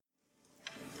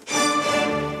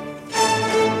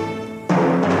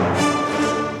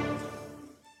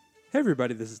Hey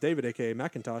everybody, this is David, aka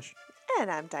Macintosh.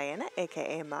 And I'm Diana,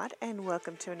 aka Maud, and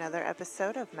welcome to another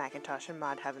episode of Macintosh and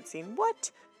Maud Haven't Seen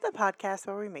What? The podcast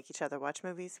where we make each other watch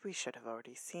movies we should have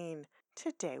already seen.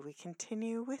 Today we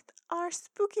continue with our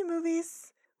spooky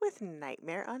movies with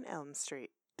Nightmare on Elm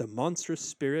Street. The monstrous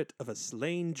spirit of a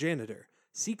slain janitor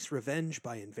seeks revenge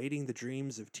by invading the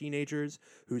dreams of teenagers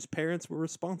whose parents were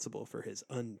responsible for his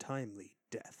untimely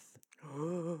death.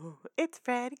 Oh, it's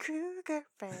Freddy Krueger,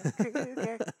 Freddy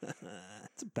Krueger.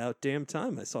 It's about damn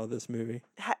time I saw this movie.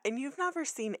 And you've never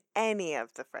seen any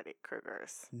of the Freddy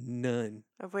Kruegers. None.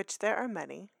 Of which there are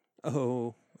many.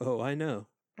 Oh, I know.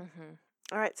 Mm-hmm.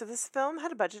 All right, so this film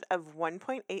had a budget of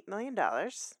 $1.8 million,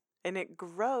 and it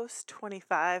grossed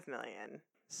 $25 million.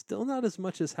 Still not as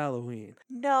much as Halloween.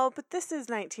 No, but this is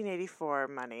 1984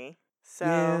 money, so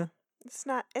Yeah. it's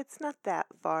not that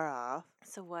far off.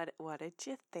 So what did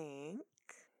you think?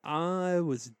 I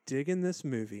was digging this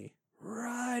movie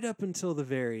right up until the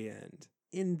very end.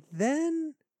 And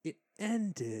then it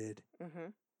ended, Mm-hmm.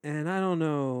 and I don't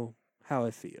know how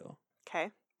I feel.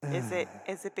 Okay. Is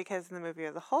it because of the movie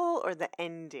as a whole or the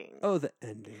ending? Oh, the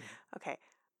ending. Okay.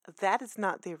 That is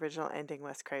not the original ending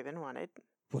Wes Craven wanted.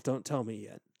 Well, don't tell me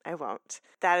yet. I won't.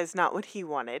 That is not what he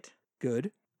wanted.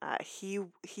 Good. He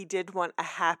did want a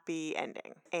happy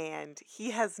ending, and he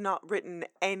has not written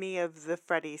any of the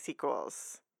Freddy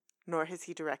sequels, nor has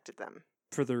he directed them.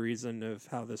 For the reason of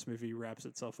how this movie wraps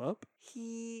itself up?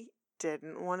 He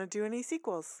didn't want to do any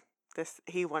sequels.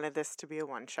 He wanted this to be a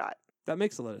one-shot. That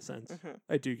makes a lot of sense. Mm-hmm.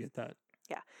 I do get that.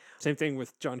 Yeah. Same thing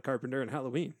with John Carpenter and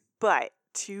Halloween. But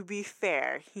to be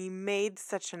fair, he made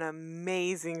such an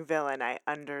amazing villain. I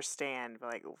understand,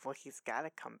 but well, he's got to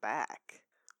come back.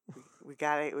 We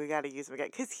gotta use him again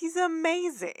because he's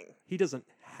amazing. He doesn't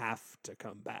have to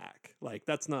come back. Like,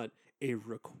 that's not a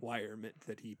requirement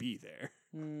that he be there.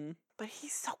 But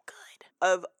he's so good.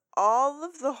 Of all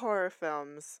of the horror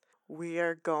films we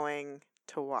are going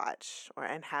to watch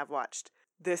and have watched,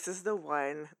 this is the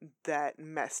one that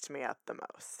messed me up the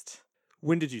most.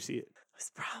 When did you see it? It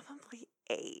was probably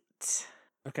 8.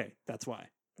 Okay, that's why.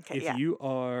 Okay, If yeah. you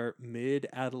are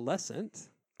mid-adolescent,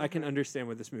 I can understand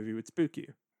why this movie would spook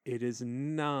you. It is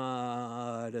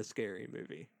not a scary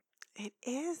movie. It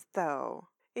is, though.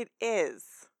 It is.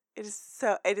 It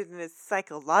is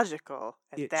psychological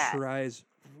at It that. tries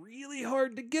really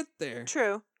hard to get there.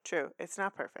 True. It's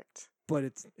not perfect. But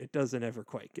it doesn't ever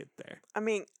quite get there. I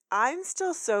mean, I'm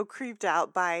still so creeped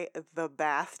out by the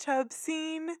bathtub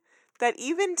scene that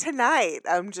even tonight,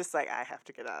 I'm just like, I have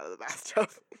to get out of the bathtub.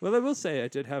 Well, I will say I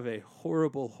did have a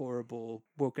horrible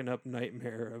woken up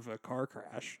nightmare of a car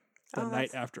crash the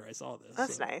night after I saw this.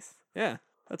 That's so, nice. Yeah,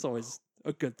 that's always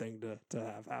a good thing to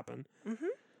have happen. Mm-hmm.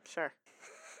 Sure.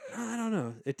 I don't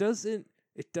know. It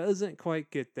doesn't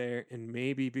quite get there, and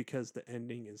maybe because the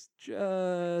ending is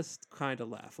just kind of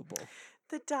laughable.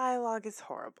 The dialogue is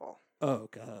horrible. Oh,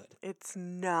 God. It's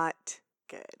not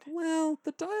good. Well,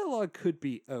 the dialogue could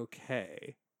be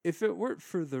okay if it weren't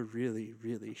for the really,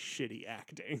 really shitty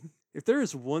acting. If there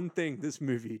is one thing this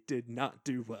movie did not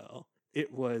do well,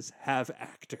 it was have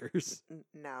actors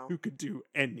No. who could do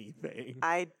anything.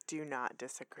 I do not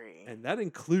disagree. And that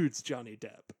includes Johnny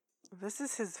Depp. This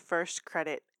is his first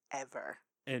credit ever.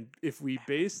 And if we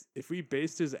based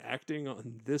his acting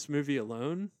on this movie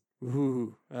alone,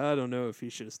 ooh, I don't know if he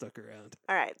should have stuck around.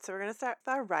 All right, so we're going to start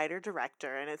with our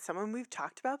writer-director, and it's someone we've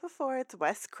talked about before. It's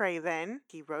Wes Craven.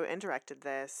 He wrote and directed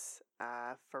this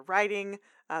for writing.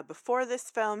 Before this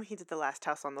film, he did The Last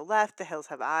House on the Left, The Hills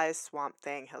Have Eyes, Swamp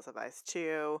Thing, Hills Have Eyes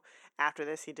 2. After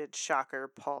this, he did Shocker,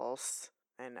 Pulse,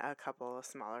 and a couple of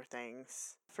smaller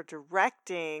things. For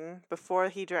directing, before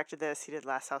he directed this, he did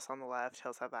Last House on the Left,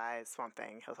 Hills Have Eyes, Swamp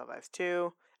Thing, Hills Have Eyes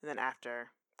 2. And then after,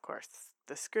 of course,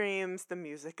 the screams, the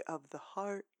music of the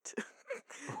heart.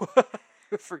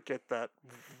 Forget that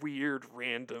weird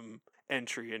random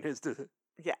entry in his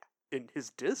Yeah. in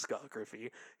his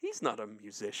discography. He's not a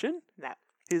musician. No.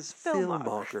 His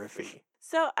filmography.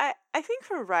 So I think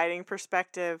from a writing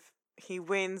perspective, he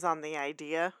wins on the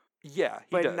idea, Yeah, he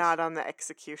but does. not on the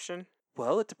execution.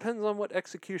 Well, it depends on what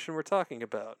execution we're talking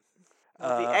about.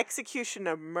 The execution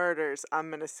of murders, I'm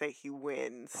going to say he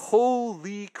wins.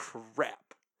 Holy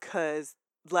crap. Because,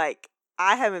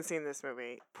 I haven't seen this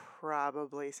movie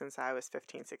probably since I was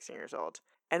 15, 16 years old.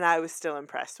 And I was still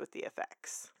impressed with the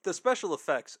effects. The special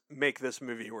effects make this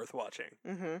movie worth watching.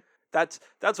 Mm-hmm. That's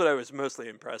what I was mostly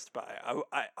impressed by.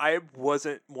 I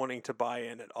wasn't wanting to buy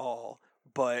in at all,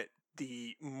 but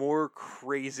the more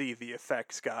crazy the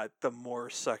effects got, the more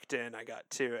sucked in I got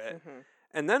to it. Mm-hmm.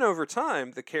 And then over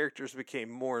time, the characters became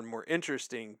more and more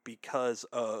interesting because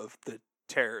of the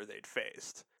terror they'd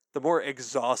faced. the more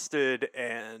exhausted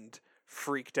and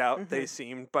freaked out they Mhm.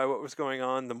 seemed by what was going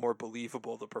on, the more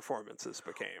believable the performances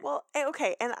became. Well,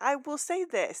 okay, and I will say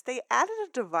this. They added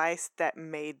a device that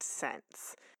made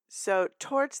sense. So,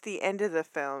 towards the end of the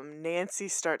film, Nancy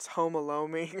starts home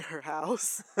aloneing her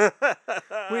house,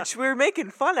 which we're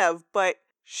making fun of, but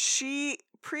she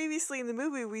previously in the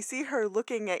movie we see her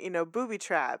looking at, booby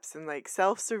traps and like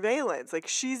self-surveillance. Like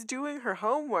she's doing her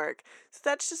homework. So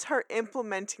that's just her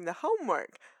implementing the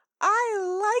homework.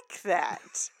 I like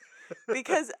that.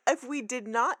 Because if we did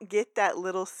not get that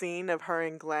little scene of her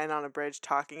and Glenn on a bridge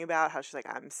talking about how she's like,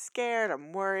 I'm scared,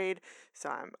 I'm worried, so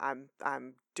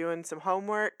I'm doing some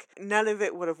homework, none of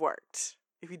it would have worked.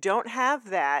 If you don't have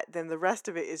that, then the rest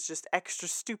of it is just extra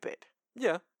stupid.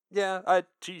 Yeah.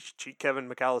 Kevin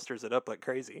McAllister's it up like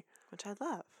crazy. Which I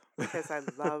love, because I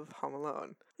love Home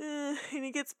Alone. And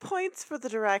he gets points for the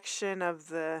direction of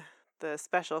the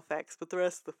special effects, but the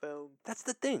rest of the film. That's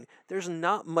the thing. There's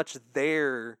not much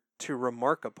there to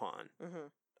remark upon. Mm-hmm.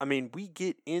 I mean, we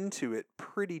get into it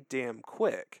pretty damn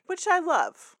quick. Which I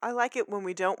love. I like it when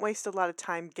we don't waste a lot of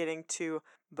time getting to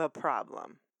the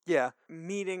problem. Yeah.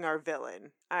 Meeting our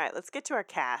villain. All right, let's get to our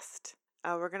cast.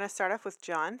 We're going to start off with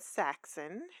John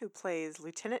Saxon, who plays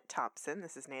Lieutenant Thompson.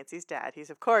 This is Nancy's dad. He's,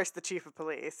 of course, the chief of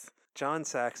police. John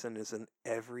Saxon is in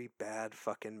every bad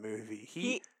fucking movie.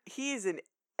 He is in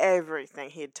everything.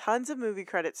 He had tons of movie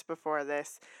credits before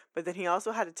this, but then he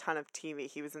also had a ton of TV.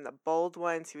 He was in The Bold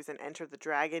Ones. He was in Enter the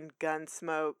Dragon,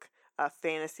 Gunsmoke,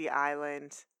 Fantasy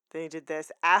Island. Then he did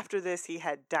this. After this, he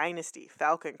had Dynasty,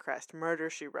 Falcon Crest, Murder,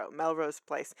 She Wrote, Melrose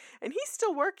Place, and he's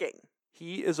still working.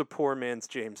 He is a poor man's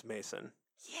James Mason.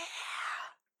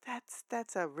 Yeah,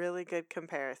 that's a really good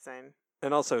comparison.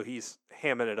 And also, he's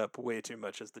hamming it up way too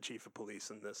much as the chief of police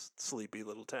in this sleepy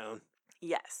little town.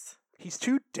 Yes. He's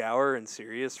too dour and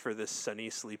serious for this sunny,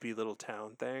 sleepy little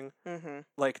town thing. Mm-hmm.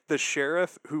 Like, the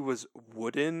sheriff who was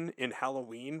wooden in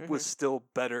Halloween was still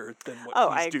better than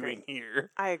what he's doing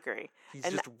here. I agree. He's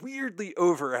just weirdly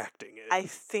overacting it. I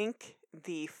think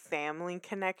the family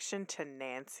connection to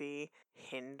Nancy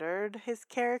hindered his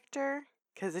character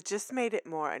because it just made it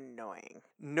more annoying.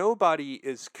 Nobody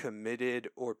is committed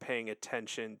or paying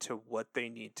attention to what they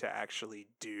need to actually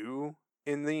do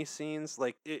in these scenes.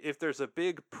 Like, if there's a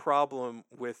big problem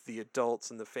with the adults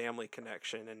and the family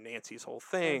connection and Nancy's whole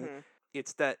thing,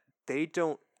 it's that they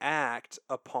don't act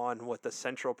upon what the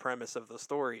central premise of the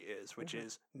story is, which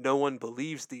is no one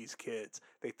believes these kids.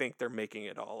 They think they're making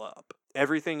it all up.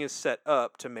 Everything is set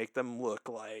up to make them look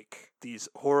like these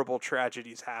horrible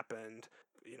tragedies happened.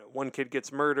 You know, one kid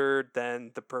gets murdered,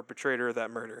 then the perpetrator of that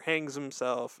murder hangs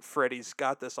himself. Freddy's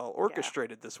got this all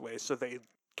orchestrated this way, so they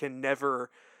can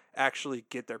never actually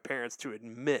get their parents to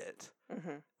admit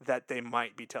that they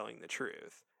might be telling the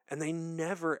truth. And they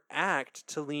never act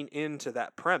to lean into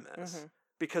that premise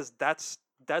because that's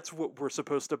what we're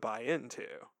supposed to buy into.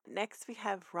 Next, we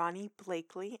have Ronnie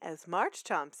Blakely as Marge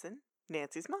Thompson,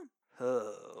 Nancy's mom.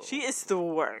 Oh. She is the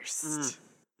worst.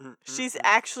 She's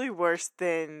actually worse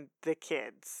than the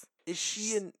kids. Is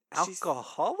she an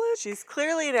alcoholic? She's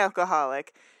clearly an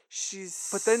alcoholic.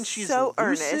 But then she's so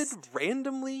lucid earnest.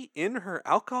 Randomly in her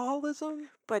alcoholism?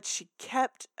 But she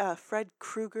kept Fred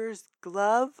Krueger's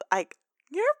glove.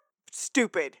 You're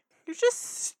stupid. You're just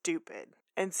stupid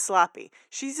and sloppy.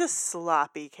 She's a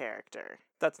sloppy character.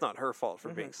 That's not her fault for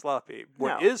being sloppy.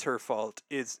 What is her fault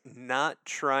is not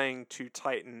trying to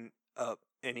tighten up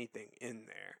anything in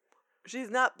there.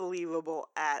 She's not believable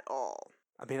at all.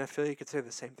 I mean, I feel you could say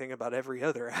the same thing about every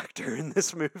other actor in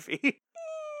this movie.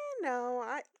 No,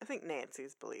 I think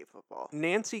Nancy's believable.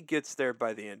 Nancy gets there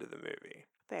by the end of the movie.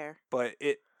 Fair. But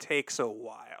it takes a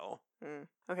while.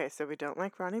 Okay, so we don't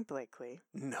like Ronnie Blakely.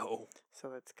 No. So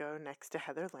let's go next to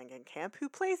Heather Langenkamp, who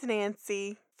plays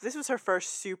Nancy. This was her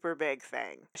first super big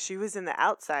thing. She was in The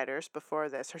Outsiders before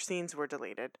this. Her scenes were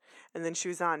deleted. And then she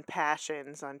was on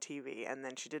Passions on TV, and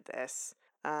then she did this.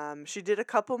 She did a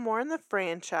couple more in the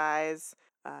franchise.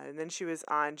 And then she was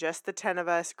on Just the 10 of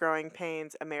Us, Growing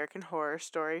Pains, American Horror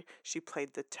Story. She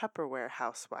played the Tupperware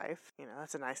housewife. You know,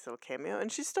 that's a nice little cameo.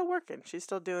 And she's still working. She's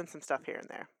still doing some stuff here and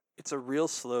there. It's a real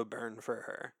slow burn for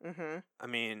her. I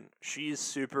mean, she's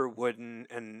super wooden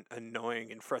and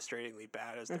annoying and frustratingly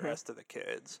bad as the rest of the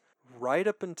kids. Right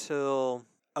up until,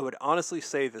 I would honestly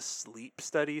say, the sleep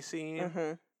study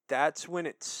scene. That's when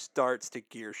it starts to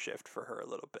gear shift for her a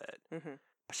little bit.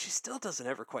 But she still doesn't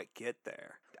ever quite get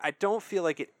there. I don't feel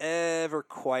like it ever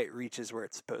quite reaches where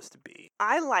it's supposed to be.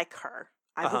 I like her.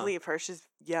 I believe her. She's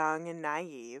young and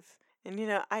naive. And, you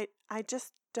know, I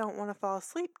just don't want to fall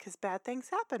asleep because bad things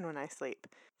happen when I sleep.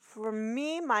 For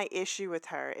me, my issue with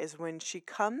her is when she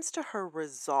comes to her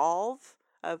resolve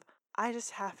of, I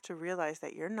just have to realize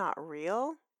that you're not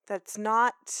real. That's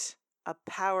not a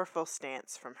powerful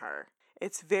stance from her.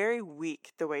 It's very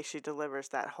weak the way she delivers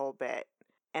that whole bit.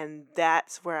 And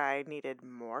that's where I needed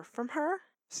more from her.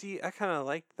 See, I kind of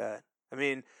like that. I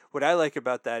mean, what I like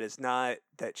about that is not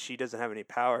that she doesn't have any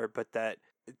power, but that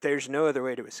there's no other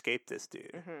way to escape this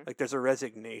dude. Mhm. Like, there's a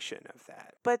resignation of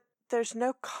that. But there's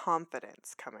no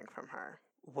confidence coming from her.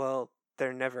 Well,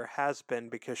 there never has been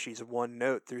because she's one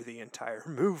note through the entire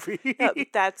movie. No,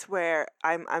 but that's where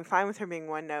I'm fine with her being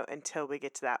one note until we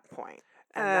get to that point.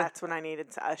 And that's when I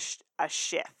needed a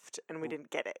shift, and we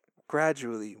didn't get it.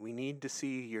 Gradually, we need to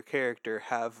see your character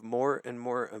have more and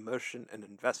more emotion and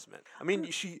investment. I mean,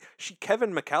 she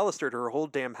Kevin McAllistered her whole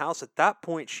damn house. At that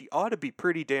point, she ought to be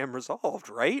pretty damn resolved,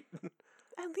 right?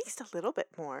 At least a little bit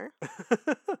more.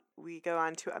 We go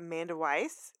on to Amanda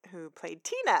Weiss, who played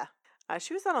Tina.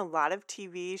 She was on a lot of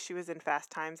TV. She was in Fast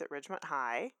Times at Ridgemont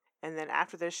High. And then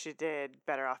after this, she did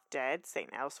Better Off Dead, St.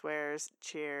 Elsewhere's,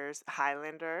 Cheers,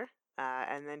 Highlander.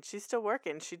 And then she's still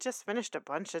working. She just finished a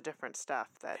bunch of different stuff.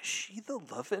 Is she the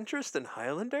love interest in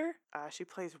Highlander? She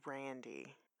plays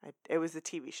Randy. It was a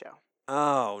TV show.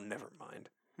 Oh, never mind.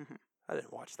 Mhm. I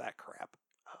didn't watch that crap.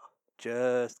 Oh,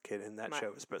 just kidding. That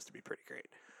show was supposed to be pretty great.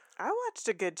 I watched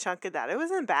a good chunk of that. It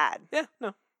wasn't bad. Yeah,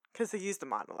 no. Because they used the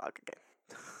monologue again.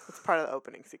 It's part of the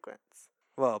opening sequence.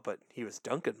 Well, but he was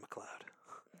Duncan MacLeod.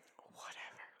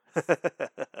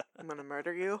 Whatever. I'm going to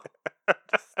murder you.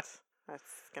 That's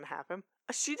going to happen.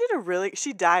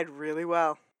 She died really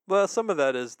well. Well, some of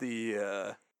that is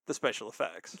the special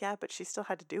effects. Yeah, but she still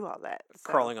had to do all that.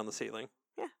 So. Crawling on the ceiling.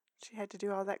 Yeah, she had to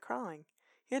do all that crawling.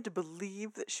 You had to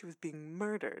believe that she was being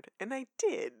murdered, and I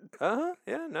did.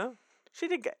 Yeah, no. She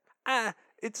did good.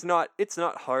 It's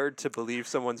not hard to believe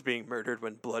someone's being murdered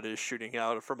when blood is shooting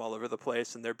out from all over the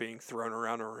place and they're being thrown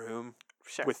around a room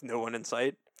with no one in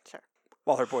sight. Sure.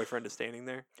 While her boyfriend is standing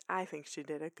there. I think she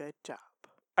did a good job.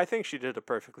 I think she did a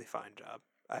perfectly fine job.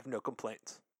 I have no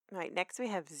complaints. All right, next we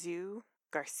have Zu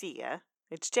Garcia.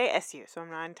 It's JSU, so I'm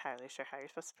not entirely sure how you're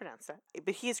supposed to pronounce that.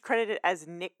 But he is credited as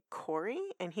Nick Corey,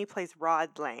 and he plays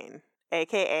Rod Lane,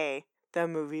 a.k.a. the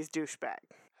movie's douchebag.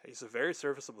 He's a very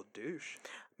serviceable douche.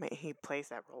 I mean, he plays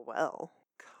that role well.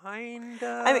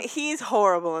 Kinda. I mean, he's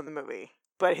horrible in the movie,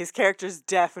 but his character's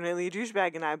definitely a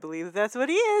douchebag, and I believe that's what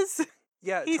he is.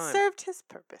 Yeah, he served his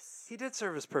purpose. He did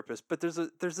serve his purpose, but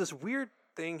there's this weird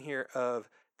thing here of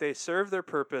they serve their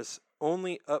purpose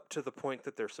only up to the point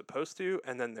that they're supposed to,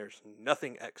 and then there's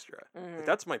nothing extra. Like,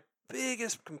 that's my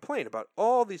biggest complaint about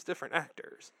all these different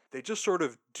actors. They just sort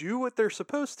of do what they're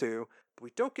supposed to, but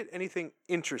we don't get anything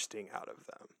interesting out of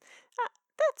them.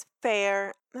 That's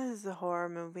fair. This is a horror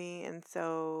movie, and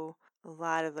so a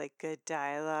lot of good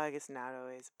dialogue is not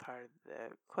always part of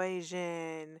the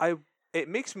equation. It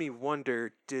makes me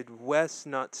wonder, did Wes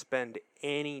not spend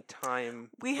any time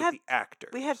with the actors?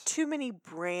 We have too many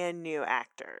brand new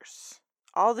actors.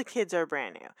 All the kids are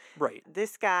brand new. Right.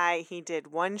 This guy, he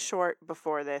did one short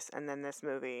before this and then this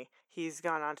movie. He's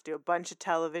gone on to do a bunch of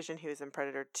television. He was in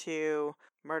Predator 2,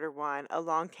 Murder 1,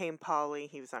 Along Came Polly.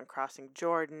 He was on Crossing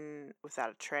Jordan,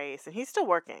 Without a Trace, and he's still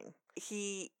working.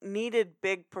 He needed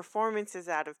big performances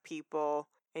out of people,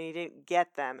 and he didn't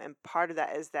get them. And part of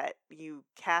that is that you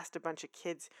cast a bunch of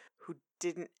kids who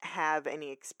didn't have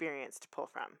any experience to pull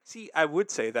from. See, I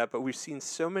would say that, but we've seen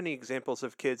so many examples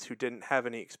of kids who didn't have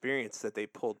any experience that they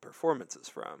pulled performances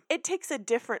from. It takes a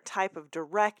different type of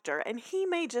director, and he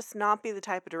may just not be the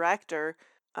type of director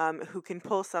who can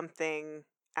pull something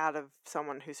out of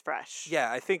someone who's fresh.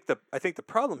 Yeah, I think the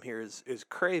problem here is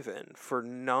Craven for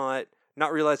not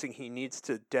realizing he needs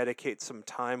to dedicate some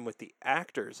time with the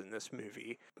actors in this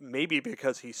movie. Maybe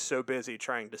because he's so busy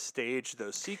trying to stage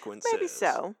those sequences. Maybe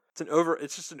so.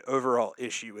 It's just an overall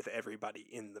issue with everybody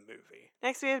in the movie.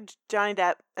 Next we have Johnny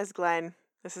Depp as Glenn.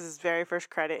 This is his very first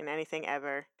credit in anything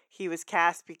ever. He was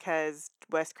cast because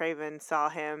Wes Craven saw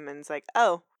him and was like,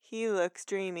 oh, he looks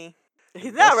dreamy.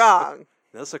 He's not wrong.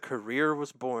 Thus a career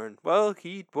was born. Well,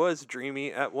 he was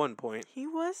dreamy at one point. He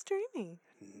was dreamy.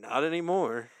 Not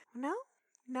anymore. No,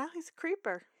 now he's a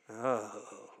creeper. Oh.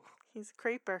 He's a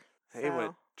creeper. He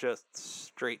went just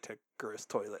straight to gross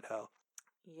toilet hell.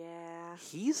 Yeah.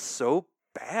 He's so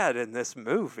bad in this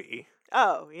movie.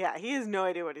 Oh, yeah. He has no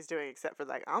idea what he's doing except for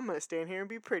I'm going to stand here and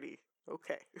be pretty.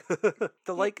 Okay.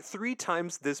 The 3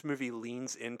 times this movie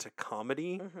leans into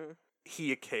comedy,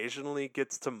 he occasionally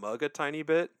gets to mug a tiny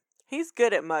bit. He's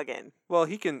good at mugging. Well,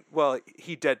 he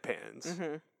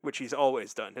deadpans, which he's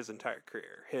always done his entire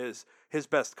career. His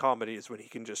best comedy is when he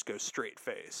can just go straight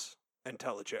face and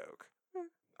tell a joke.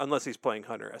 Unless he's playing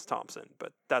Hunter S. Thompson,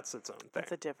 but that's its own thing.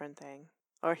 That's a different thing.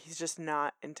 Or he's just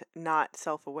not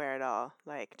self-aware at all,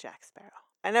 like Jack Sparrow.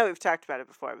 I know we've talked about it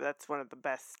before, but that's one of the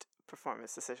best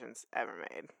performance decisions ever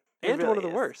made. And one of the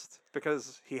worst,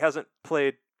 because he hasn't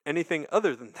played anything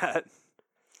other than that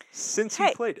since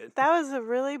he played it. That was a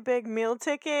really big meal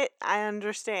ticket. I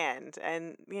understand.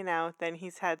 And, then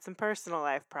he's had some personal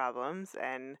life problems,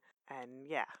 and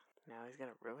yeah. Now he's going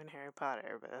to ruin Harry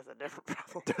Potter, but that's a different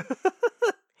problem.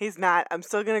 He's not. I'm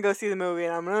still going to go see the movie,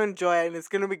 and I'm going to enjoy it, and it's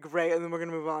going to be great, and then we're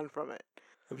going to move on from it.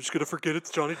 I'm just going to forget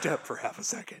it's Johnny Depp for half a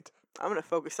second. I'm going to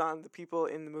focus on the people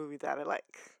in the movie that I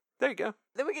like. There you go.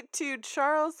 Then we get to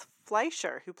Charles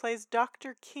Fleischer, who plays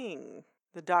Dr. King,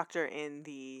 the doctor in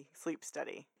the sleep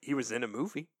study. He was in a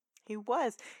movie. He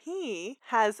was. He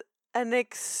has an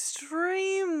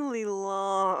extremely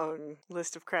long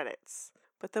list of credits.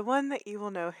 But the one that you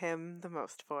will know him the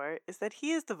most for is that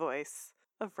he is the voice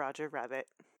of Roger Rabbit.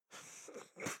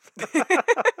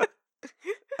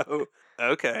 Oh,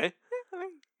 okay. I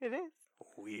mean, it is.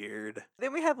 Weird.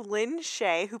 Then we have Lynn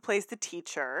Shay, who plays the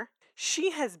teacher.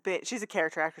 She's a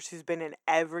character actress who's been in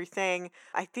everything.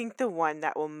 I think the one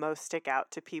that will most stick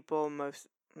out to people,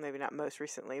 maybe not most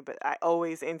recently, but I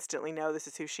always instantly know this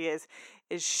is who she is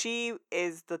she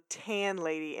is the tan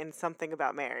lady in Something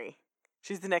About Mary.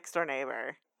 She's the next door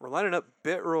neighbor. We're lining up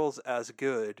bit roles as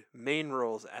good, main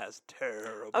roles as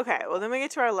terrible. Okay, well then we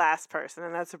get to our last person,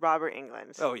 and that's Robert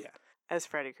Englund. Oh, yeah. As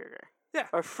Freddy Krueger. Yeah.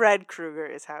 Or Fred Krueger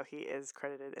is how he is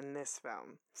credited in this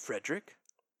film. Frederick?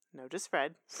 No, just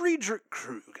Fred. Friedrich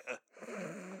Krueger.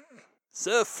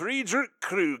 Sir Friedrich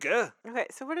Krueger. Okay,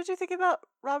 so what did you think about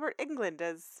Robert Englund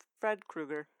as Fred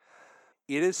Krueger?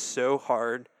 It is so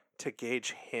hard to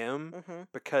gauge him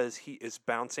because he is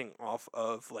bouncing off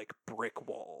of like brick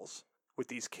walls with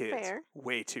these kids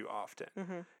way too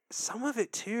often. Some of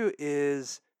it too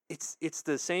is it's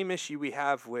the same issue we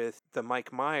have with the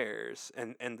Mike Myers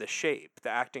and the Shape, the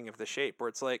acting of the Shape, where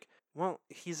it's like, well,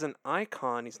 he's an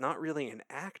icon, he's not really an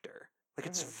actor. Like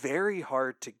it's very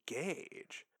hard to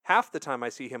gauge. Half the time I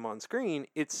see him on screen,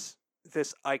 it's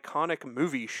this iconic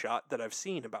movie shot that I've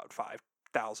seen about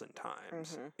 5,000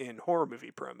 times in horror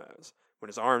movie promos. When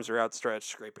his arms are outstretched,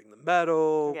 scraping the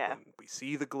metal. Yeah. When we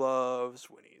see the gloves.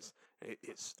 When his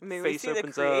face we see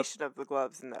opens the creation of the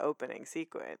gloves in the opening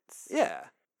sequence. Yeah.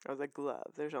 Or the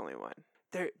glove. There's only one.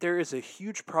 There is a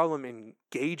huge problem in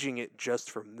gauging it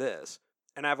just from this.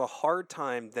 And I have a hard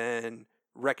time then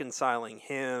reconciling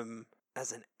him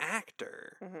as an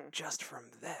actor just from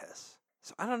this.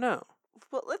 So I don't know.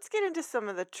 Well, let's get into some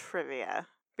of the trivia.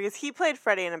 Because he played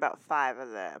Freddy in about 5 of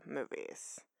the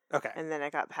movies. Okay. And then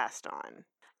it got passed on.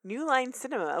 New Line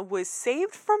Cinema was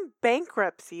saved from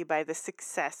bankruptcy by the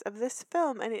success of this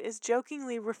film, and it is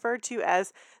jokingly referred to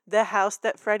as the house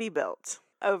that Freddy built.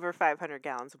 Over 500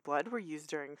 gallons of blood were used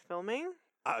during filming.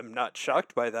 I'm not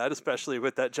shocked by that, especially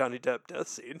with that Johnny Depp death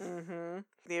scene.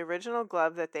 The original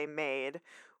glove that they made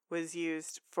was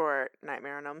used for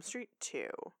Nightmare on Elm Street 2.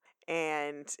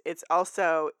 And it's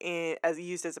also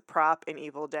used as a prop in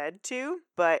Evil Dead 2,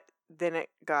 but then it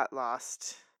got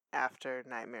lost after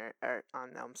Nightmare on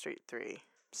Elm Street 3.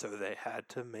 So they had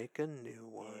to make a new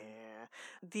one. Yeah.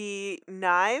 The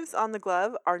knives on the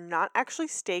glove are not actually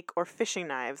steak or fishing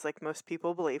knives like most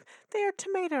people believe. They are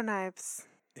tomato knives.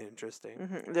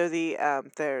 Interesting.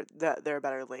 They're a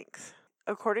better length.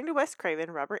 According to Wes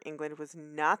Craven, Robert Englund was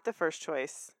not the first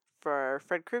choice for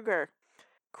Fred Krueger.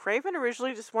 Craven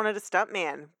originally just wanted a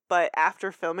stuntman, but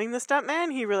after filming the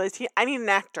stuntman, he realized I need an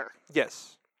actor.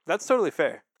 Yes, that's totally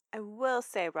fair. I will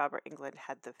say Robert Englund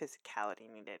had the physicality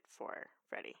needed for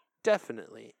Freddy.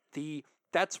 Definitely.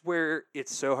 That's where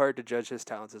it's so hard to judge his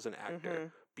talents as an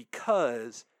actor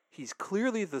because he's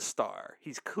clearly the star.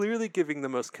 He's clearly giving the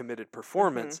most committed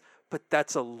performance, but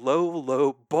that's a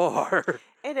low bar.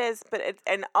 It is,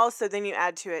 and also then you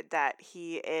add to it that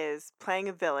he is playing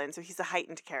a villain, so he's a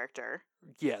heightened character.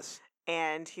 Yes.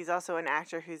 And he's also an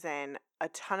actor who's in a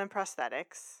ton of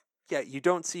prosthetics. Yeah, you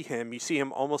don't see him. You see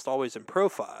him almost always in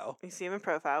profile. You see him in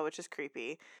profile, which is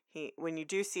creepy. When you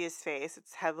do see his face,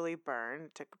 it's heavily burned.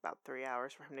 It took about 3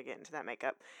 hours for him to get into that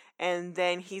makeup. And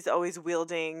then he's always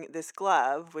wielding this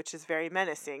glove, which is very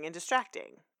menacing and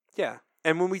distracting. Yeah.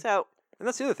 And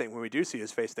that's the other thing. When we do see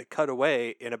his face, they cut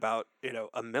away in about,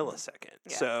 a millisecond.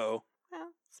 Yeah. So.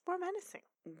 Well, it's more menacing.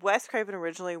 Wes Craven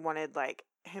originally wanted,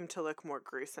 him to look more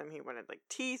gruesome. He wanted,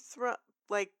 teeth,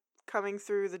 coming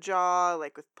through the jaw,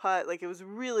 with pus. It was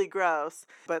really gross.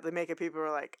 But the makeup people were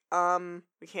like,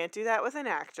 we can't do that with an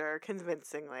actor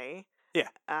convincingly. Yeah.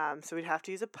 So we'd have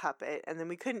to use a puppet. And then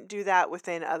we couldn't do that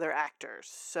within other actors.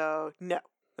 So, no.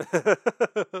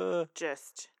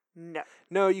 Just no.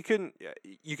 No, you couldn't.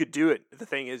 You could do it. The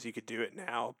thing is, you could do it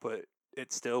now, but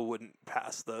it still wouldn't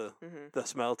pass the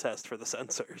smell test for the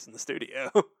sensors in the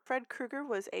studio. Fred Krueger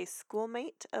was a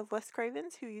schoolmate of Wes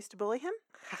Craven's who used to bully him.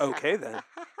 Okay, then.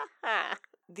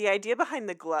 The idea behind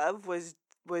the glove was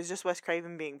just Wes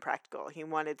Craven being practical. He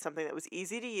wanted something that was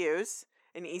easy to use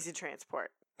and easy to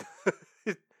transport.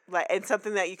 And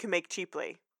something that you can make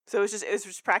cheaply. So it was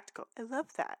just practical. I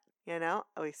love that. You know,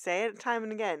 we say it time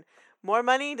and again. More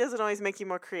money doesn't always make you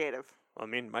more creative. Well, I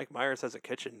mean, Mike Myers has a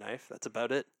kitchen knife. That's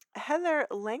about it. Heather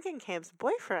Langenkamp's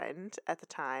boyfriend at the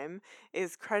time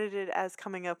is credited as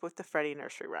coming up with the Freddy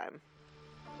nursery rhyme.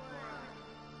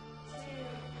 1, 2,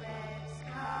 Fred's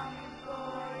coming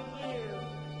for you.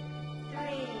 3,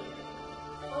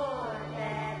 4,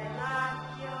 better lock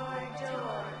your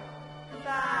door.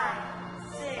 5,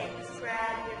 6,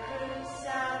 grab your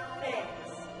crucifix.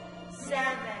 7,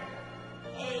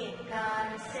 8,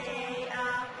 gonna stay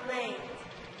up late.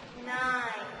 9,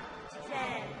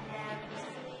 10, never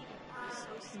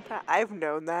sleep. I've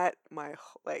known that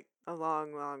a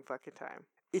long, long fucking time.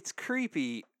 It's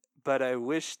creepy, but I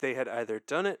wish they had either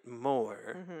done it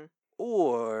more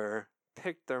or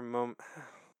picked their moment.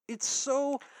 It's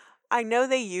so... I know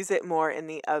they use it more in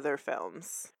the other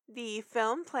films. The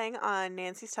film playing on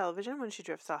Nancy's television when she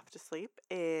drifts off to sleep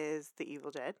is The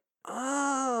Evil Dead.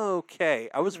 Oh, okay.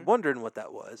 I was wondering what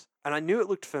that was. And I knew it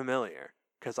looked familiar,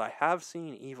 because I have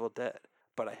seen Evil Dead,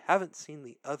 but I haven't seen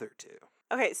the other two.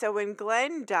 Okay, so when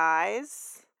Glenn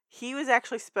dies, he was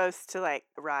actually supposed to,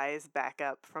 rise back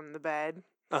up from the bed.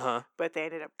 Uh-huh. But they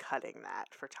ended up cutting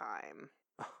that for time.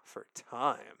 For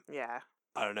time? Yeah.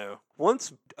 I don't know.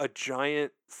 Once a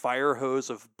giant fire hose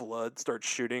of blood starts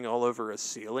shooting all over a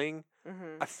ceiling,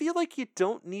 I feel like you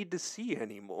don't need to see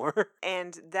anymore.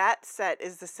 And that set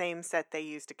is the same set they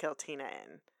used to kill Tina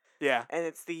in. Yeah. And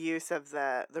it's the use of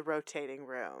the rotating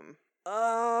room.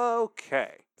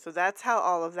 Okay. So that's how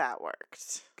all of that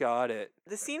worked. Got it.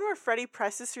 The scene where Freddy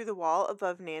presses through the wall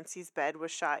above Nancy's bed was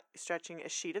shot stretching a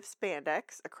sheet of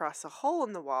spandex across a hole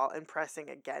in the wall and pressing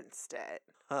against it.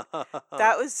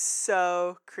 That was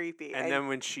so creepy. And then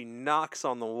when she knocks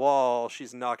on the wall,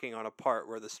 she's knocking on a part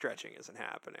where the stretching isn't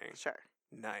happening. Sure.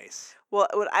 Nice. Well,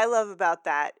 what I love about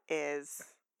that is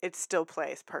it still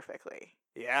plays perfectly.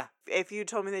 Yeah. If you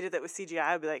told me they did that with CGI,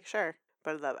 I'd be like, sure.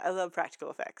 But I love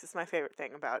practical effects. It's my favorite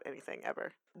thing about anything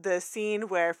ever. The scene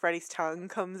where Freddy's tongue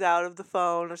comes out of the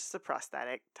phone, it's just a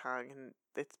prosthetic tongue and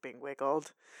it's being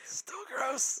wiggled. Still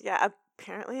gross. Yeah,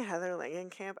 apparently Heather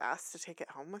Langenkamp asked to take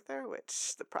it home with her,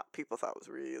 which the prop people thought was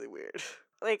really weird.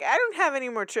 I don't have any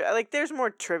more there's more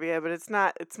trivia, but it's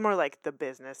more like the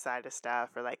business side of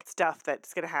stuff or stuff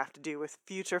that's going to have to do with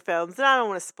future films. And I don't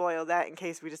want to spoil that in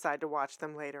case we decide to watch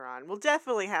them later on. We'll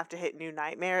definitely have to hit New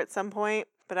Nightmare at some point,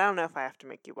 but I don't know if I have to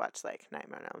make you watch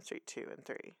Nightmare on Elm Street 2 and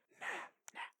 3. Nah.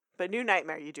 But New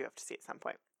Nightmare you do have to see at some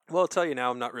point. Well, I'll tell you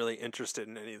now, I'm not really interested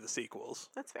in any of the sequels.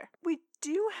 That's fair. We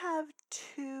do have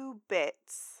 2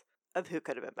 bits of who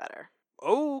could have been better.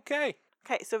 Okay.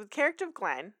 Okay, so with the character of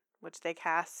Glenn, which they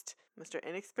cast Mr.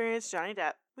 Inexperienced Johnny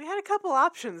Depp, we had a couple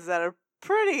options that are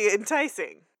pretty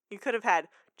enticing. You could have had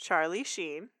Charlie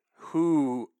Sheen.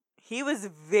 Who... He was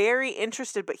very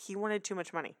interested, but he wanted too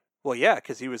much money. Well, yeah,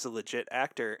 because he was a legit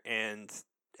actor and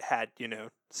had,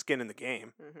 skin in the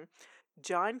game.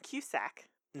 John Cusack.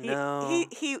 No.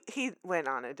 He went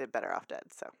on and did Better Off Dead,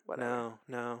 so whatever.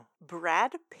 No.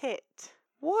 Brad Pitt.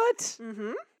 What?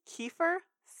 Kiefer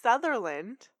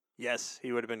Sutherland. Yes,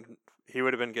 he would have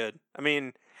been good. I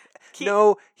mean,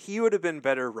 no, he would have been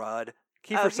better Rod.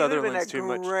 Kiefer Sutherland's too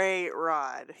much. Great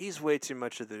Rod. He's way too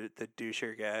much of the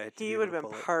doucher guy. He would have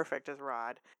been perfect as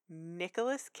Rod.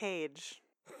 Nicolas Cage.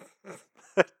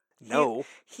 No.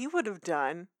 He would have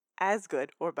done as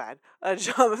good or bad a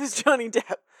job as Johnny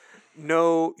Depp.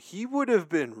 No, he would have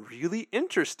been really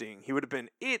interesting. He would have been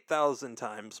 8,000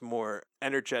 times more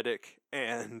energetic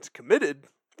and committed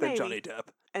than Johnny Depp.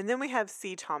 And then we have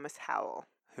C. Thomas Howell,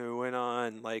 who went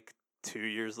on 2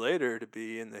 years later to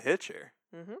be in The Hitcher,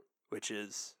 which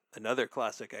is another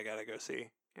classic I gotta go see.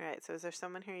 All right, so is there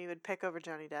someone here you would pick over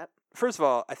Johnny Depp? First of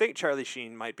all, I think Charlie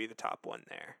Sheen might be the top one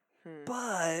there.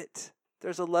 But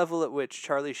there's a level at which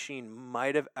Charlie Sheen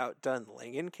might have outdone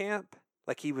Langenkamp.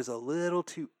 He was a little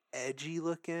too edgy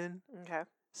looking. Okay.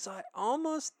 So I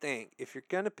almost think if you're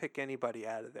going to pick anybody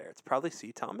out of there, it's probably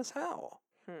C. Thomas Howell.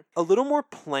 A little more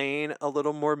plain, a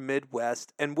little more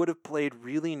Midwest, and would have played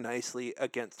really nicely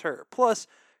against her. Plus,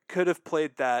 could have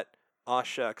played that, aw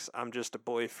shucks, I'm just a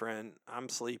boyfriend, I'm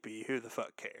sleepy, who the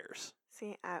fuck cares?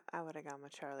 See, I would have gone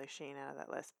with Charlie Sheen out of that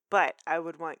list. But I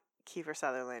would want Kiefer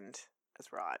Sutherland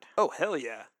as Rod. Oh, hell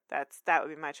yeah. That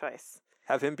would be my choice.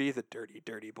 Have him be the dirty,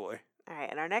 dirty boy. All right,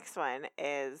 and our next one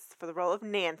is for the role of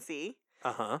Nancy.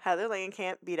 Uh-huh. Heather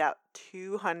Langenkamp beat out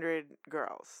 200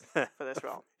 girls for this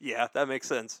role. Yeah, that makes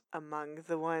sense. Among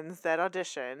the ones that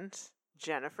auditioned,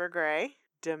 Jennifer Grey,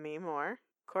 Demi Moore,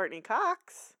 Courtney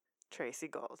Cox, Tracy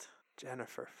Gold.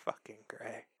 Jennifer fucking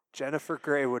Grey. Jennifer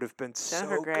Grey would have been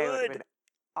Jennifer so Grey would have good. been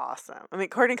awesome. I mean,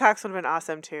 Courtney Cox would have been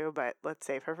awesome too, but let's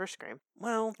save her for Scream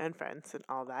Well, and Friends and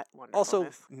all that also,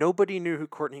 wonderfulness. nobody knew who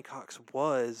Courtney Cox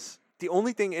was. The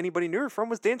only thing anybody knew her from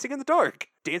was Dancing in the Dark.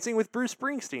 Dancing with Bruce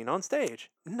Springsteen on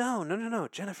stage. No.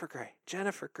 Jennifer Grey.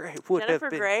 Jennifer Grey would Jennifer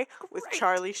have been Grey with great.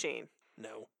 Charlie Sheen.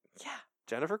 No. Yeah.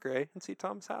 Jennifer Grey and C.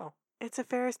 Thomas Howell. It's a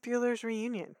Ferris Bueller's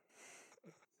reunion.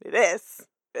 It is.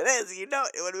 It is. You know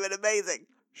it would have been amazing.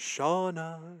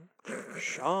 Shauna,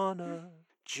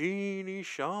 Jeannie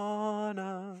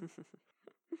Shauna.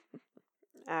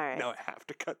 All right. Now I have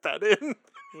to cut that in.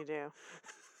 You do.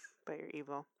 But you're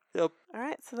evil. Yep. All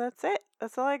right, so that's it.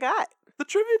 That's all I got. The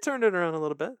trivia turned it around a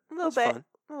little bit. A little That's bit. fun.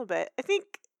 A little bit. I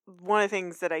think one of the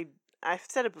things that I've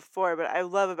said it before, but I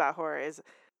love about horror is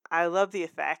I love the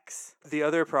effects. The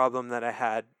other problem that I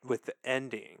had with the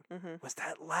ending Mm-hmm. was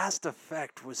that last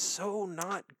effect was so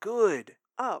not good.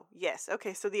 Oh, yes.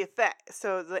 Okay, so the effect.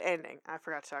 So the ending. I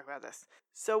forgot to talk about this.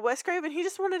 So Wes Craven, he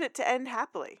just wanted it to end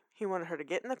happily. He wanted her to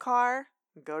get in the car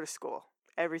and go to school.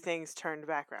 Everything's turned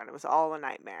back around. It was all a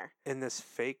nightmare. In this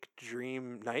fake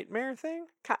dream nightmare thing?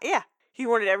 Yeah. He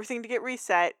wanted everything to get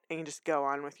reset and you just go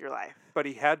on with your life. But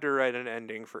he had to write an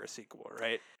ending for a sequel,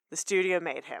 right? The studio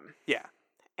made him. Yeah.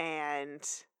 And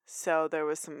so there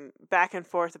was some back and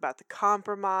forth about the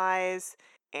compromise,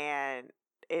 and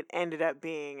it ended up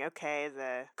being, okay,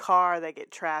 the car they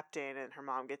get trapped in and her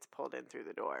mom gets pulled in through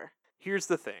the door. Here's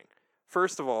the thing.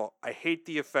 First of all, I hate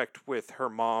the effect with her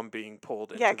mom being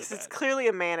pulled into Yeah, the because bed. it's clearly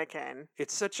a mannequin.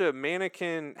 It's such a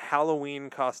mannequin Halloween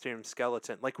costume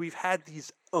skeleton. Like, we've had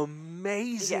these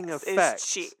amazing Yes, effects.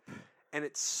 it's cheap. And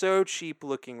it's so cheap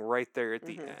looking right there at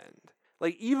the Mhm. end.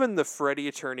 Like, even the Freddy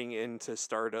turning into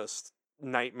Stardust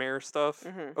nightmare stuff,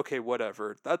 Mhm. okay,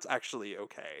 whatever. That's actually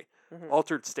okay. Mhm.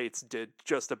 Altered States did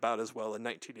just about as well in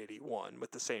 1981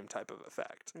 with the same type of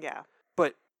effect. Yeah.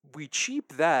 But we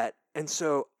cheap that, and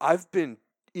so I've been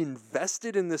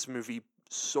invested in this movie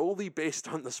solely based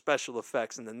on the special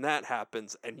effects, and then that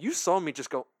happens, and you saw me just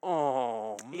go,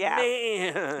 oh, Yeah.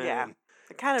 man. Yeah.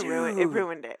 It kind of Dude.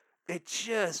 ruined it. It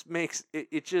just makes,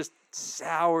 it just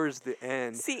sours the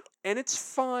end. See, And it's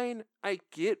fine. I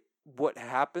get what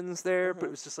happens there, but Mhm.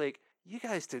 it was just like, you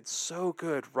guys did so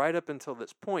good right up until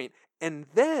this point. And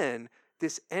then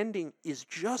this ending is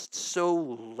just so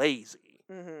lazy.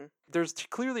 mm-hmm. There's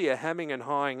clearly a hemming and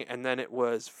hawing, and then it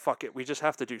was, fuck it, we just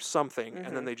have to do something.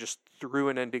 And then Mhm. they just threw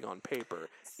an ending on paper.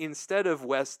 Instead of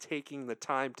Wes taking the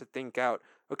time to think out,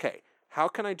 okay, how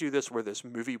can I do this where this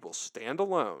movie will stand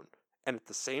alone? And at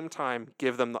the same time,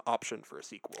 give them the option for a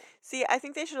sequel. See, I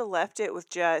think they should have left it with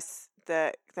just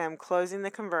them closing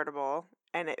the convertible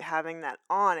and it having that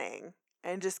awning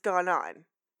and just gone on.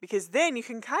 Because then you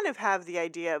can kind of have the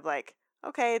idea of like,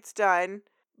 okay, it's done.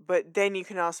 But then you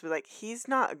can also be like, he's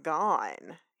not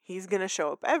gone. He's going to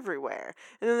show up everywhere.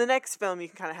 And then the next film, you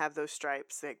can kind of have those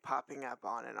stripes like popping up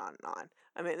on and on and on.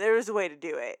 I mean, there was a way to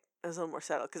do it. It was a little more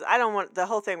subtle. Because I don't want the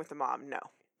whole thing with the mom, no.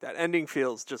 That ending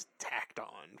feels just tacked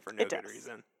on for no It good does.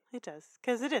 reason. It does.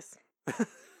 Because it is.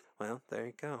 Well, there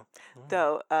you go.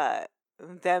 Though,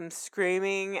 them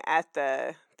screaming at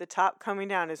the top coming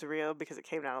down is real because it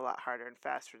came down a lot harder and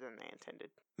faster than they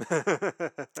intended.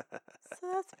 So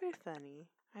that's pretty funny.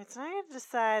 Alright, so I have to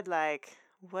decide, like,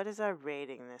 what is our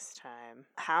rating this time?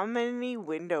 How many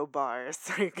window bars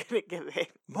are you gonna give it?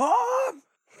 Mom!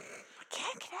 I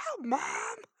can't get out,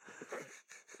 Mom!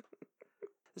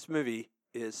 This movie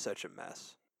is such a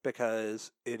mess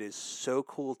because it is so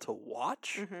cool to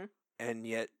watch Mm-hmm. and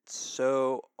yet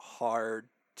so hard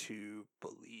to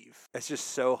believe. It's just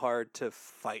so hard to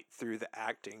fight through the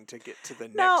acting to get to the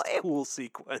No, next cool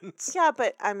sequence. Yeah,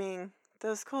 but, I mean,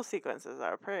 those cool sequences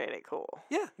are pretty cool.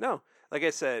 Yeah, no. Like I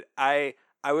said, I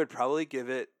would probably give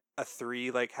it a 3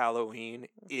 like Halloween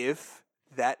if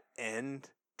that end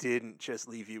didn't just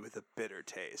leave you with a bitter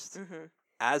taste. Mm-hmm.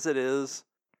 As it is,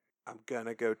 I'm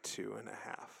gonna go 2.5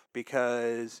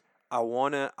 because I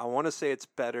wanna say it's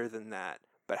better than that.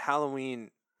 But Halloween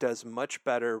does much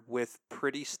better with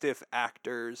pretty stiff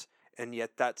actors, and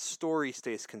yet that story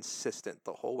stays consistent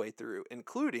the whole way through,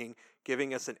 including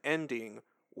giving us an ending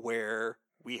where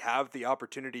we have the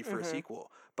opportunity for a Mhm.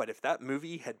 sequel. But if that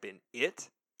movie had been it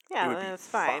Yeah, would be that's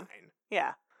fine.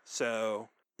 Yeah. So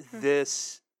Hmm.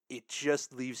 it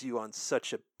just leaves you on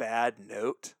such a bad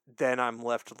note. Then I'm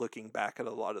left looking back at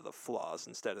a lot of the flaws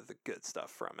instead of the good stuff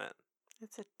from it.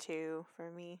 It's a 2 for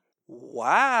me.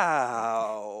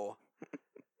 Wow.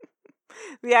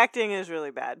 The acting is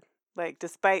really bad. Like,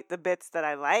 despite the bits that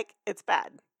I like, it's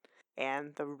bad.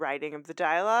 And the writing of the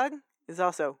dialogue is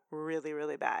also really,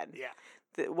 really bad. Yeah.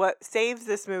 What saves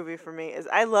this movie for me is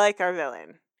I like our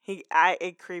villain.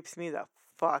 It creeps me the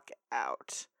fuck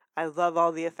out. I love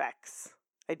all the effects.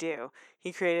 I do.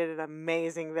 He created an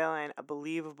amazing villain, a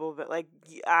believable like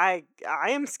I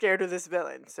am scared of this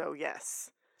villain. So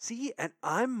yes. See, and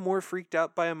I'm more freaked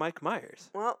out by a Mike Myers.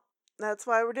 Well, that's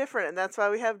why we're different, and that's why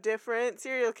we have different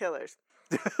serial killers.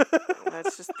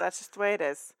 That's just the way it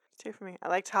is. It's true for me. I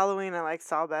liked Halloween. I like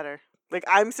Saw better. Like,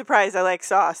 I'm surprised I like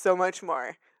Saw so much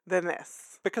more than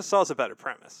this. Because Saw's a better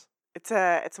premise. It's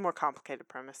a more complicated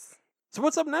premise. So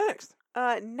what's up next?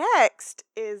 Next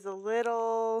is a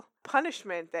little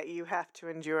punishment that you have to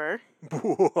endure. If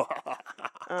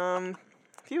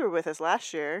you were with us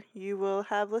last year, you will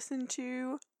have listened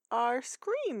to our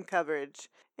Scream coverage.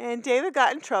 And David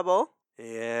got in trouble.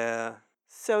 Yeah.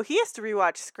 So he has to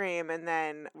rewatch Scream, and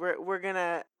then we're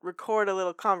gonna record a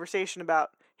little conversation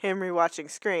about him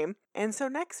rewatching Scream. And so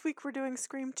next week we're doing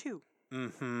Scream 2.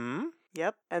 Mm-hmm.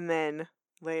 Yep. And then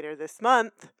later this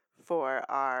month, for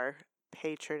our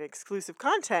patron exclusive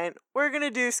content, we're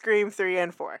gonna do Scream 3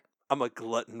 and 4. I'm a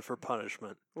glutton for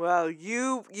punishment. Well,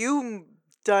 you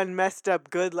done messed up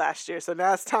good last year, so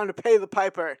now it's time to pay the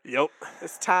piper. Yep.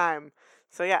 It's time.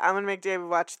 So yeah, I'm gonna make David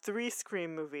watch 3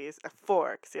 Scream movies,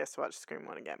 4, because he has to watch Scream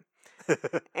 1 again.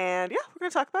 And yeah, we're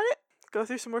gonna talk about it. Go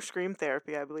through some more Scream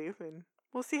therapy, I believe, and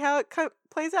we'll see how it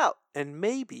plays out. And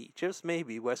maybe, just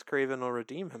maybe, Wes Craven will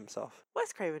redeem himself.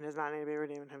 Wes Craven does not need to be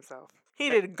redeeming himself. He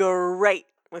did great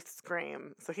with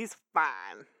Scream, so he's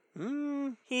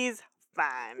fine. He's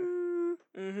fine.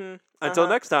 Until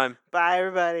next time. Bye,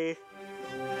 everybody.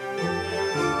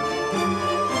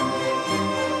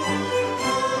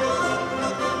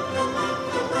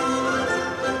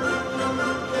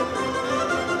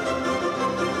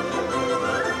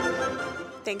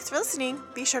 Thanks for listening.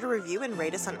 Be sure to review and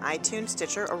rate us on iTunes,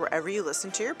 Stitcher, or wherever you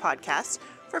listen to your podcast.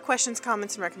 For questions,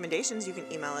 comments, and recommendations, you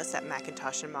can email us at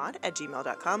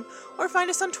macintoshandmod@gmail.com or find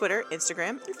us on Twitter,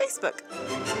 Instagram, and Facebook.